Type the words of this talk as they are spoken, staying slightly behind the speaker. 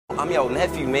I'm your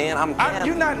nephew, man.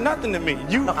 You're not nothing to me.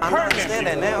 You no, I understand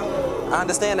that now. I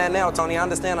understand that now, Tony. I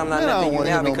understand I'm not nephew you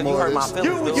now because you hurt my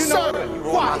feelings. You know Sir,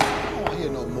 quiet. I don't want to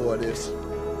hear no more of this.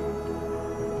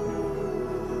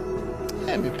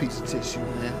 Hand me a piece of tissue,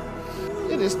 man.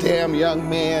 Look at this damn young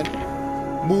man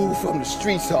moved from the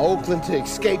streets of Oakland to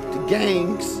escape the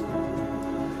gangs,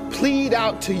 plead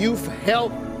out to you for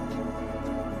help.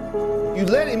 You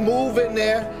let him move in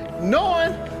there,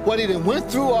 knowing what he done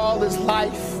went through all his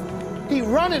life. He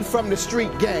running from the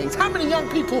street gangs. How many young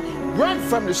people run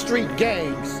from the street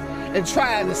gangs and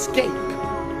try and escape?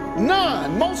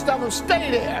 None. Most of them stay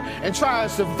there and try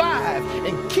and survive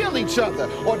and kill each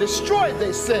other or destroy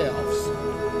themselves.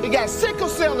 He got sickle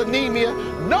cell anemia,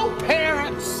 no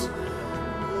parents.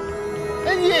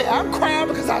 And yeah, I'm crying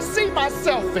because I see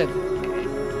myself in it.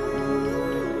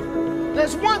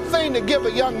 There's one thing to give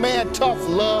a young man tough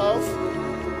love,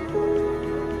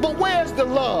 but where's the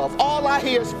love? All I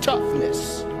hear is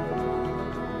toughness.